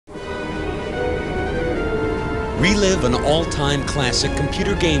Relive an all-time classic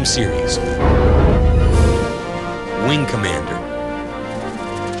computer game series, Wing Commander.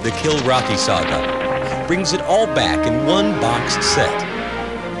 The Kilrathi Saga brings it all back in one boxed set.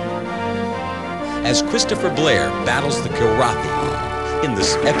 As Christopher Blair battles the Kilrathi in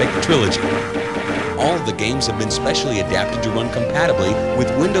this epic trilogy, all of the games have been specially adapted to run compatibly with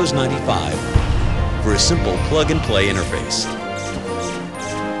Windows 95 for a simple plug-and-play interface.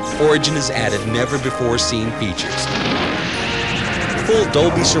 Origin has added never-before-seen features. Full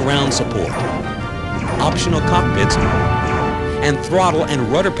Dolby surround support, optional cockpits, and throttle and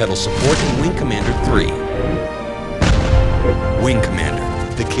rudder pedal support in Wing Commander 3. Wing Commander,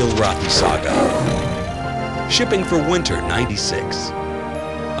 the Kilrathi Saga. Shipping for winter '96.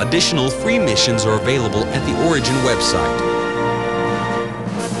 Additional free missions are available at the Origin website.